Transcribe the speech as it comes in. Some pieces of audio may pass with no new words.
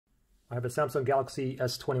I have a Samsung Galaxy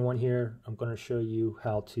S21 here. I'm going to show you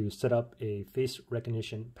how to set up a face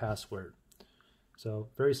recognition password. So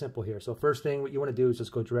very simple here. So first thing, what you want to do is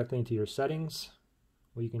just go directly into your settings.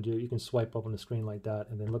 What you can do, you can swipe up on the screen like that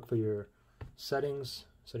and then look for your settings.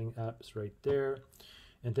 Setting apps right there.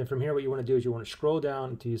 And then from here, what you want to do is you want to scroll down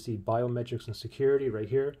until you see biometrics and security right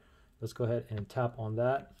here. Let's go ahead and tap on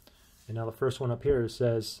that. And now the first one up here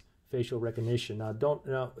says facial recognition.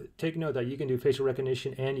 Now take note that you can do facial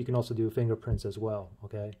recognition and you can also do fingerprints as well.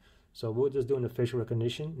 Okay, so we're just doing the facial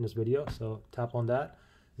recognition in this video. So tap on that.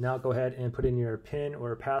 Now go ahead and put in your PIN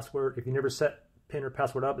or password. If you never set PIN or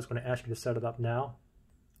password up, it's going to ask you to set it up now.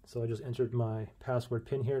 So I just entered my password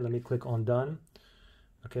PIN here. Let me click on done.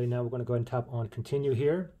 Okay, now we're going to go ahead and tap on continue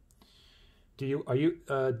here. Do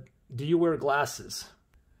you wear glasses?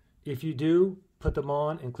 If you do, put them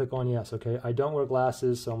on and click on yes. Okay, I don't wear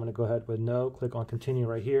glasses, so I'm going to go ahead with no. Click on continue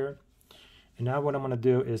right here. And now what I'm going to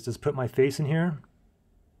do is just put my face in here.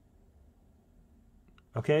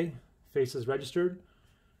 Okay, face is registered.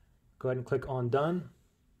 Go ahead and click on done.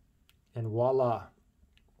 And voila,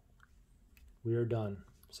 we are done.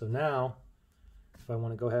 So now, if I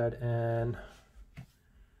want to go ahead and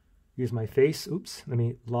use my face, oops, let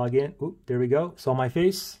me log in. Oop, there we go. Saw my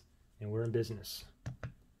face, and we're in business.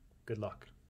 Good luck.